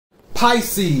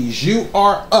Pisces, you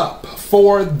are up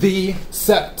for the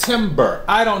September.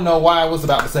 I don't know why I was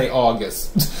about to say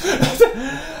August.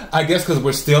 I guess because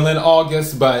we're still in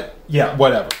August, but yeah,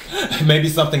 whatever. Maybe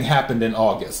something happened in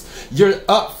August. You're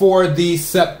up for the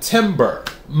September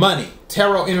money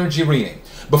tarot energy reading.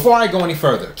 Before I go any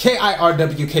further,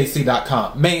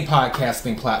 kirwkc.com, main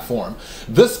podcasting platform.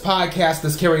 This podcast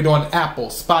is carried on Apple,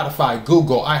 Spotify,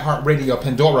 Google, iHeartRadio,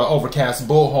 Pandora, Overcast,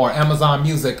 Bullhorn, Amazon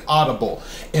Music, Audible,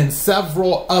 and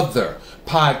several other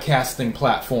podcasting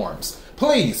platforms.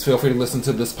 Please feel free to listen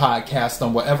to this podcast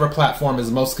on whatever platform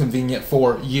is most convenient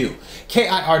for you.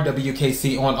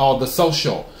 KIRWKC on all the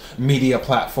social media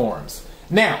platforms.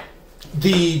 Now,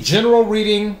 the general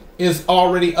reading is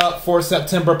already up for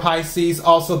September, Pisces.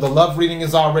 Also, the love reading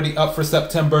is already up for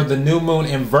September. The new moon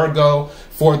in Virgo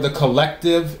for the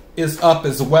collective is up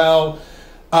as well.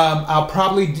 I'll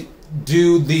probably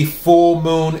do the full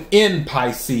moon in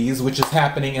Pisces, which is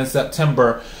happening in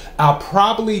September. I'll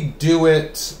probably do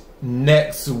it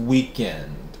next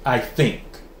weekend, I think.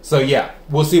 So yeah,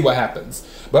 we'll see what happens.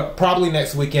 But probably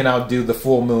next weekend I'll do the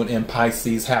full moon in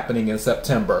Pisces happening in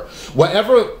September.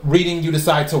 Whatever reading you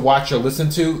decide to watch or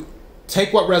listen to,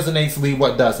 take what resonates, leave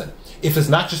what doesn't. If it's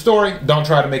not your story, don't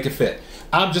try to make it fit.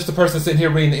 I'm just a person sitting here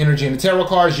reading the energy and the tarot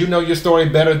cards. You know your story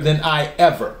better than I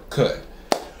ever could.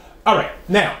 All right,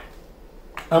 now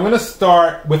I'm going to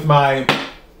start with my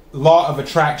Law of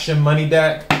Attraction money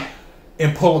deck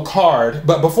and pull a card.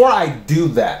 But before I do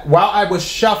that, while I was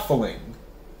shuffling,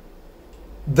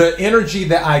 the energy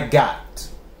that I got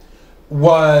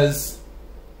was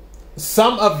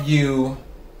some of you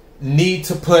need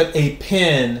to put a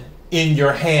pen in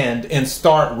your hand and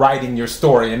start writing your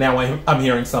story. And now I'm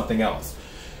hearing something else.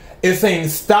 It's saying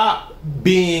stop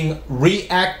being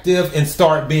reactive and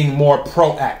start being more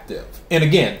proactive. And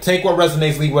again, take what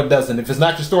resonates, leave what doesn't. If it's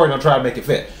not your story, don't try to make it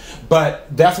fit. But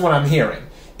that's what I'm hearing.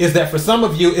 Is that for some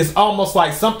of you, it's almost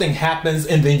like something happens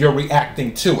and then you're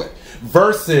reacting to it.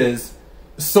 Versus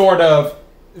sort of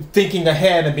thinking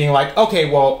ahead and being like, okay,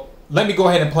 well, let me go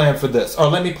ahead and plan for this, or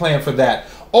let me plan for that.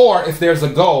 Or if there's a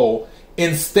goal,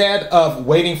 instead of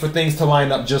waiting for things to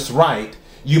line up just right,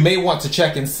 you may want to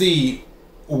check and see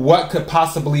what could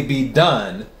possibly be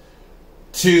done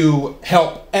to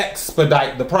help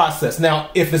expedite the process. Now,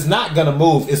 if it's not going to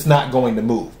move, it's not going to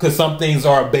move, because some things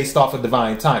are based off of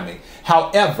divine timing.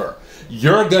 However,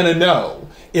 you're going to know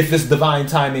if it's divine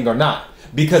timing or not.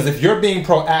 Because if you're being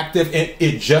proactive and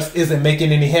it just isn't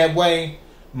making any headway,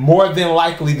 more than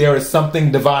likely there is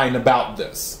something divine about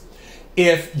this.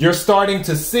 If you're starting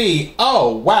to see,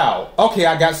 oh, wow, okay,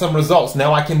 I got some results,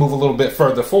 now I can move a little bit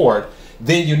further forward,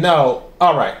 then you know,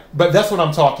 all right, but that's what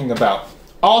I'm talking about.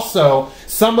 Also,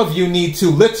 some of you need to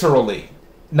literally,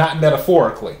 not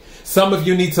metaphorically, some of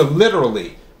you need to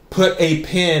literally put a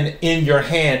pen in your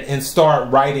hand and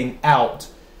start writing out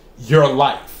your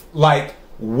life. Like,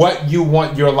 what you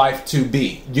want your life to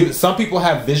be. Some people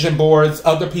have vision boards.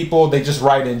 Other people, they just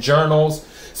write in journals.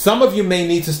 Some of you may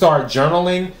need to start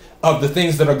journaling of the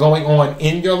things that are going on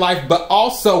in your life, but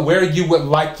also where you would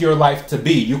like your life to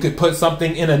be. You could put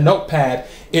something in a notepad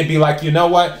and be like, you know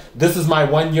what? This is my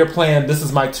 1-year plan. This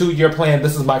is my 2-year plan.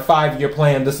 This is my 5-year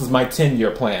plan. This is my 10-year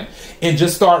plan. And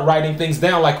just start writing things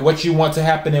down, like what you want to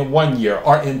happen in 1 year,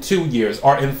 or in 2 years,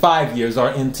 or in 5 years, or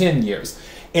in 10 years.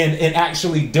 And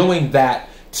actually doing that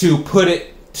to put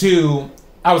it to,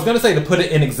 I was going to say to put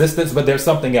it in existence, but there's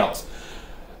something else.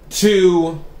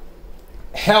 To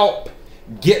help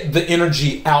get the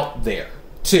energy out there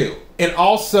too. And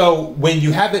also, when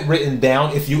you have it written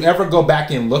down, if you ever go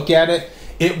back and look at it,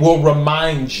 it will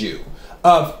remind you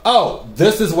of, oh,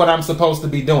 this is what I'm supposed to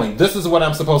be doing. This is what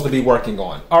I'm supposed to be working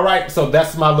on. All right, so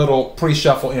that's my little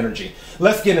pre-shuffle energy.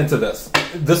 Let's get into this.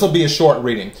 This will be a short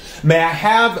reading. May I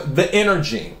have the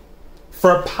energy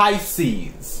for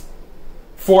Pisces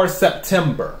for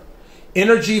September?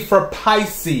 Energy for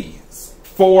Pisces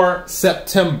for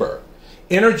September.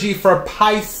 Energy for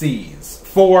Pisces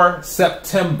for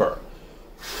September.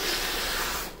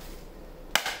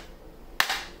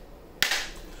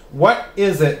 What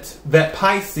is it that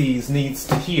Pisces needs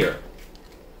to hear?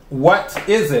 What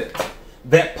is it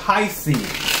that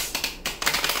Pisces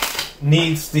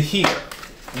needs to hear?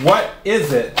 What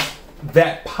is it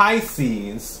that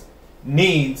Pisces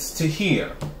needs to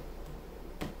hear?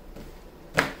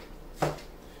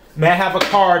 May I have a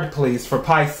card, please, for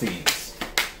Pisces?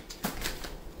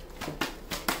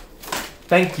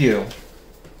 Thank you.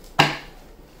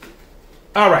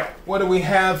 All right, what do we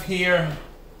have here?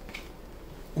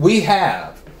 We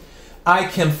have, I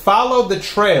can follow the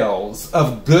trails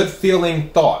of good feeling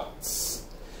thoughts.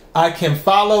 I can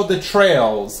follow the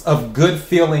trails of good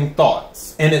feeling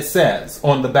thoughts. And it says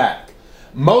on the back,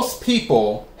 Most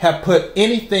people have put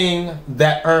anything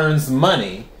that earns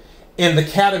money in the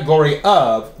category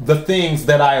of the things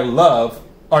that I love,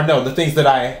 or no, the things that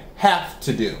I have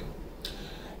to do.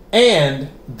 And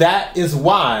that is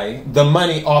why the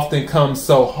money often comes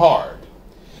so hard.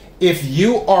 If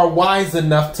you are wise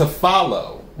enough to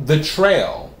follow the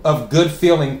trail of good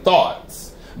feeling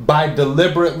thoughts by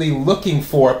deliberately looking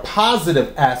for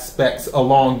positive aspects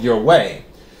along your way,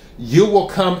 you will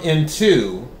come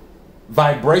into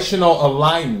vibrational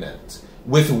alignment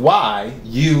with why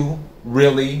you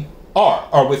really are,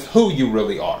 or with who you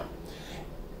really are,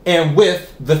 and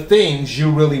with the things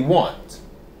you really want.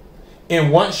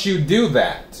 And once you do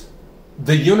that,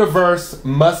 the universe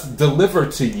must deliver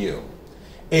to you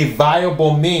a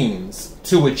viable means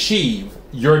to achieve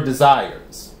your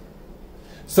desires.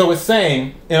 So it's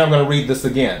saying, and I'm going to read this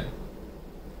again,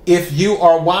 if you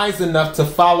are wise enough to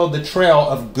follow the trail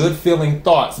of good feeling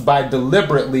thoughts by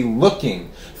deliberately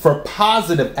looking for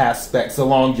positive aspects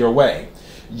along your way,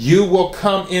 you will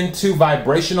come into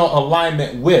vibrational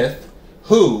alignment with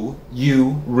who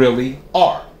you really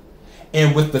are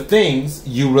and with the things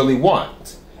you really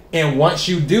want. And once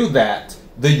you do that,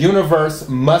 the universe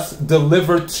must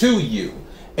deliver to you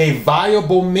a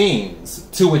viable means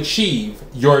to achieve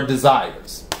your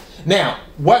desires. Now,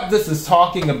 what this is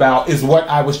talking about is what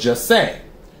I was just saying.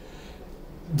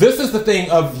 This is the thing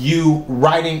of you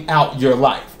writing out your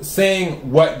life,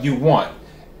 saying what you want.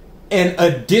 In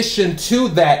addition to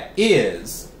that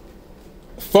is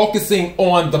focusing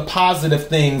on the positive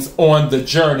things on the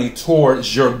journey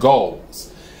towards your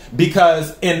goals.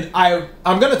 Because, and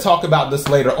I'm going to talk about this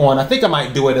later on. I think I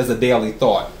might do it as a daily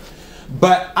thought.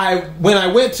 But when I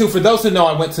went to, for those who know,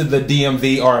 I went to the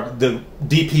DMV or the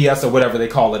DPS or whatever they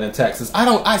call it in Texas.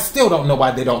 I still don't know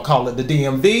why they don't call it the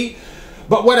DMV,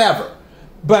 but whatever.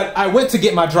 But I went to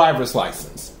get my driver's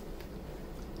license.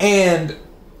 And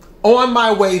on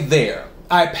my way there,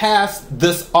 I passed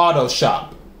this auto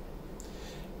shop.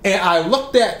 And I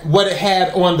looked at what it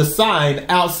had on the sign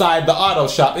outside the auto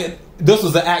shop. This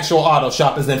was the actual auto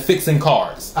shop, as in fixing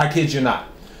cars. I kid you not.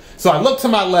 So I look to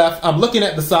my left, I'm looking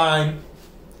at the sign,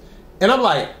 and I'm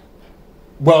like,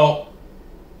 well,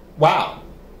 wow.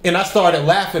 And I started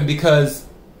laughing because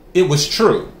it was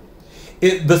true.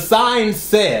 The sign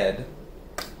said,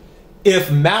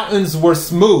 if mountains were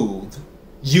smooth,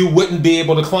 you wouldn't be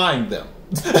able to climb them.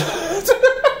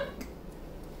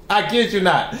 I kid you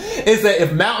not. It said,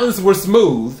 if mountains were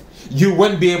smooth, you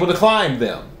wouldn't be able to climb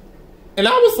them. And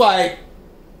I was like,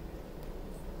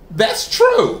 that's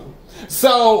true.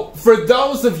 So for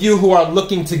those of you who are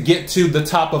looking to get to the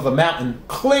top of a mountain,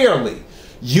 clearly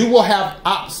you will have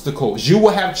obstacles. You will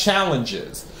have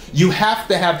challenges. You have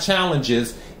to have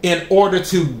challenges in order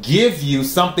to give you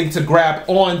something to grab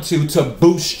onto to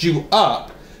boost you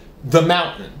up the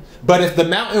mountain. But if the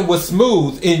mountain was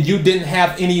smooth and you didn't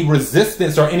have any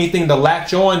resistance or anything to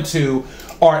latch onto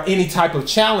or any type of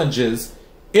challenges,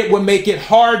 it would make it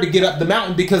hard to get up the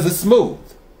mountain because it's smooth.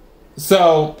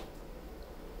 So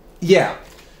yeah,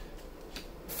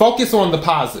 focus on the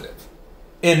positive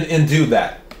and do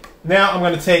that. Now I'm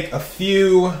going to take a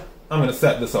few, I'm going to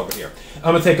set this over here.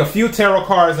 I'm going to take a few tarot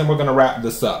cards and we're going to wrap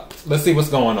this up. Let's see what's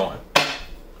going on.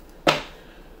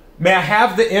 May I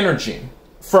have the energy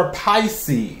for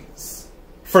Pisces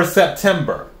for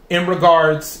September in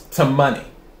regards to money?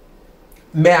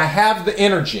 May I have the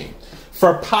energy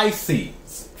for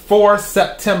Pisces for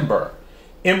September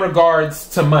in regards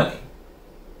to money?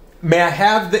 May I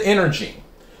have the energy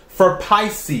for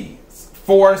Pisces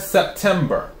for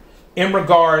September in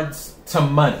regards to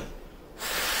money?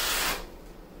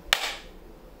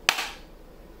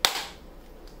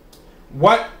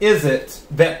 What is it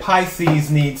that Pisces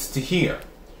needs to hear?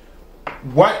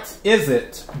 What is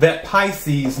it that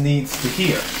Pisces needs to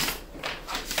hear?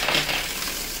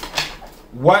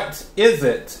 What is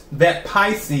it that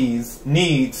Pisces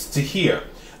needs to hear?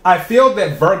 I feel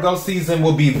that Virgo season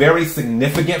will be very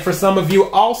significant for some of you.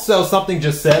 Also, something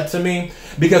just said to me,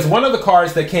 because one of the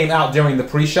cards that came out during the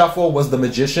pre-shuffle was the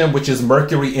Magician, which is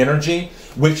Mercury energy,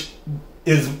 which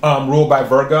is ruled by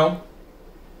Virgo.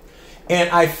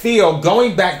 And I feel,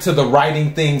 going back to the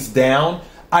writing things down,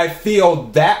 I feel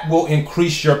that will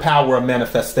increase your power of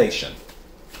manifestation.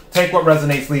 Take what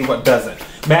resonates, leave what doesn't.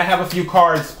 May I have a few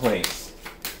cards, please?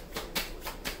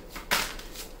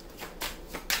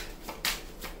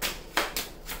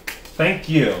 Thank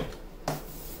you.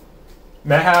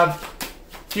 May I have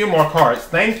a few more cards?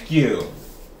 Thank you.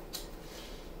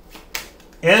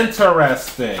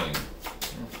 Interesting.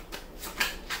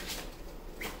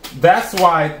 That's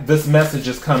why this message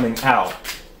is coming out.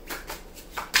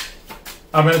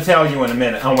 I'm going to tell you in a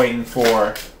minute. I'm waiting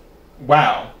for...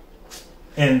 Wow.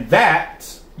 And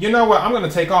that, you know what? I'm going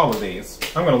to take all of these.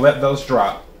 I'm going to let those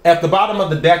drop. At the bottom of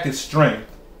the deck is Strength,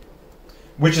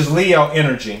 which is Leo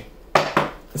energy.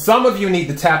 Some of you need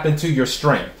to tap into your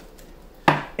strength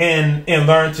and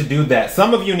learn to do that.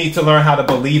 Some of you need to learn how to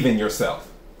believe in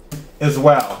yourself as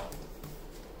well.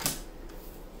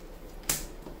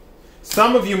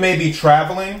 Some of you may be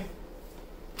traveling.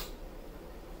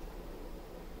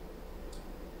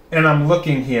 And I'm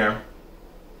looking here.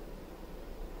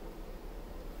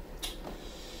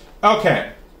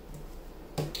 Okay.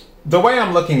 The way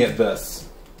I'm looking at this,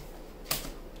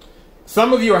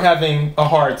 some of you are having a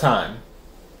hard time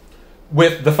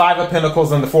with the Five of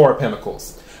Pentacles and the Four of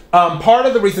Pentacles. Part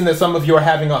of the reason that some of you are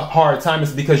having a hard time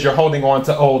is because you're holding on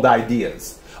to old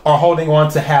ideas or holding on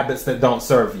to habits that don't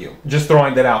serve you. Just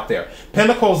throwing that out there.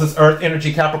 Pentacles is Earth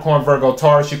energy, Capricorn, Virgo,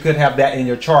 Taurus. You could have that in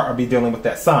your chart or be dealing with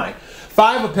that sign.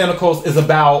 Five of Pentacles is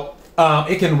about,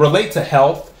 it can relate to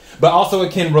health, but also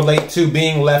it can relate to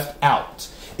being left out.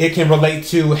 It can relate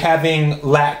to having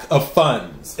lack of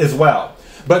funds as well.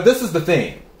 But this is the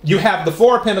thing. You have the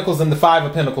Four of Pentacles and the Five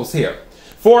of Pentacles here.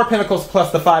 Four of Pentacles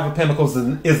plus the Five of Pentacles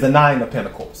is the Nine of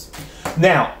Pentacles.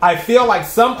 Now, I feel like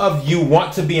some of you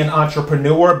want to be an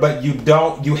entrepreneur, but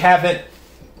you haven't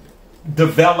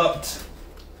developed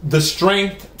the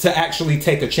strength to actually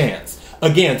take a chance.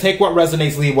 Again, take what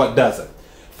resonates, leave what doesn't.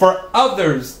 For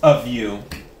others of you,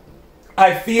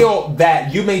 I feel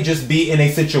that you may just be in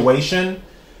a situation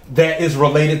that is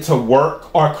related to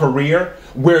work or career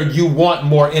where you want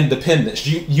more independence.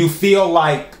 You feel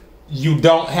like you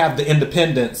don't have the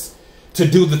independence to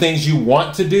do the things you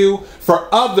want to do. For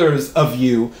others of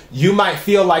you, you might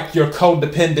feel like you're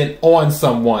codependent on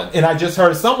someone. And I just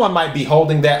heard someone might be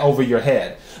holding that over your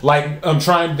head. Like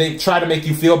they try to make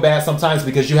you feel bad sometimes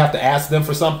because you have to ask them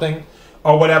for something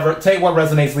or whatever. Take what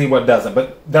resonates, leave what doesn't.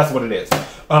 But that's what it is.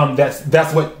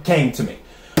 That's what came to me.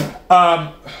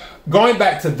 Going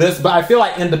back to this, but I feel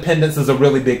like independence is a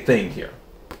really big thing here.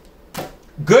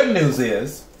 Good news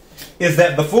is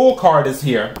that the Fool card is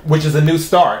here, which is a new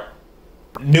start,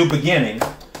 new beginning.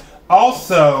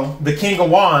 Also, the King of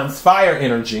Wands, fire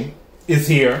energy, is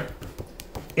here.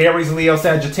 Aries, Leo,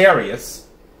 Sagittarius.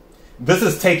 This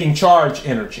is taking charge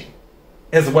energy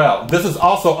as well. This is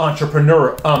also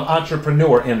entrepreneur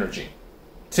energy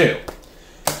too.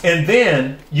 And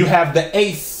then you have the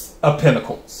Ace of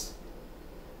Pentacles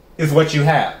is what you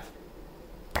have.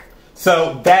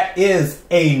 So that is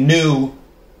a new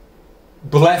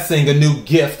blessing, a new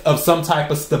gift of some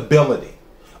type of stability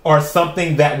or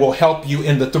something that will help you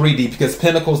in the 3D because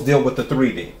Pentacles deal with the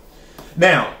 3D.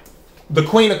 Now, the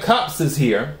Queen of Cups is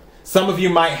here. Some of you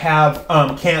might have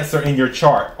Cancer in your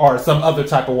chart or some other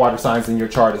type of water signs in your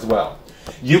chart as well.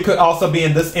 You could also be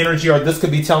in this energy, or this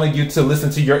could be telling you to listen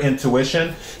to your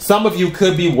intuition. Some of you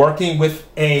could be working with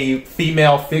a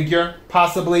female figure,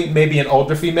 possibly, maybe an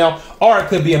older female, or it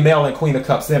could be a male in Queen of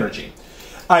Cups energy.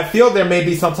 I feel there may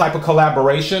be some type of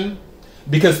collaboration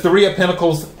because Three of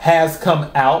Pentacles has come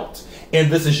out,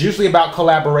 and this is usually about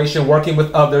collaboration, working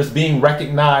with others, being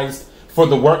recognized for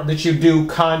the work that you do,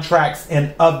 contracts,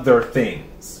 and other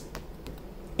things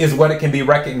is what it can be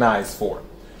recognized for.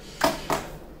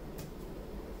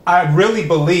 I really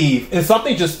believe, and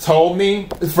something just told me,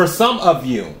 for some of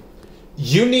you,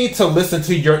 you need to listen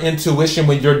to your intuition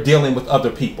when you're dealing with other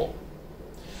people.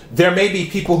 There may be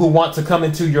people who want to come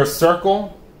into your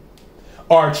circle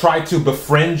or try to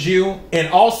befriend you. And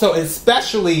also,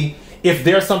 especially if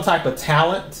there's some type of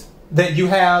talent that you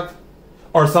have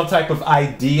or some type of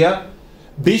idea,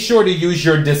 be sure to use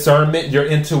your discernment, your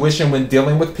intuition when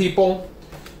dealing with people,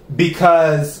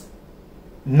 because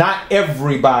not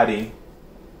everybody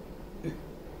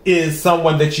is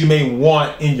someone that you may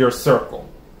want in your circle.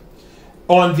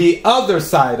 On the other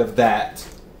side of that,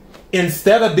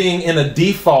 instead of being in a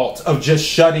default of just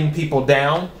shutting people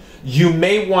down, you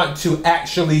may want to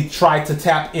actually try to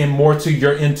tap in more to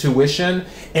your intuition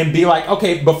and be like,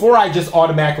 okay, before I just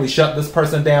automatically shut this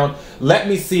person down, let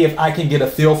me see if I can get a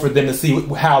feel for them and see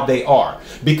how they are.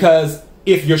 Because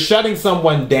if you're shutting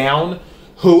someone down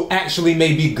who actually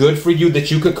may be good for you,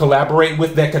 that you could collaborate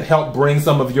with, that could help bring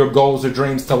some of your goals or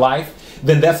dreams to life,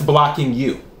 then that's blocking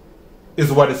you,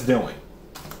 is what it's doing.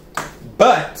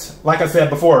 But, like I said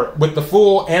before, with the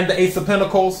Fool and the Ace of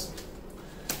Pentacles,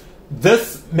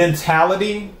 this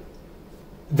mentality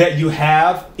that you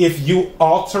have, if you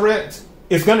alter it,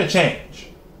 it's going to change.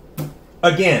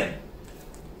 Again,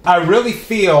 I really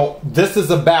feel this is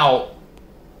about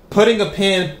putting a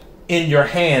pen in your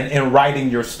hand and writing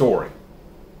your story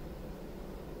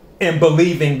and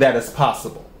believing that it's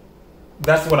possible.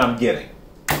 That's what I'm getting.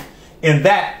 And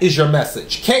that is your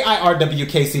message.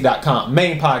 kirwkc.com,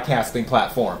 main podcasting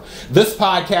platform. This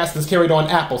podcast is carried on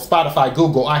Apple, Spotify,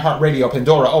 Google, iHeartRadio,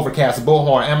 Pandora, Overcast,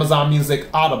 Bullhorn, Amazon Music,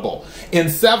 Audible, and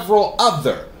several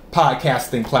other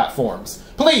podcasting platforms.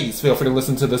 Please feel free to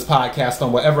listen to this podcast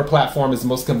on whatever platform is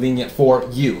most convenient for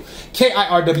you.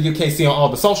 kirwkc on all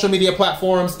the social media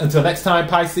platforms. Until next time,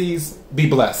 Pisces, be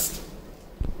blessed.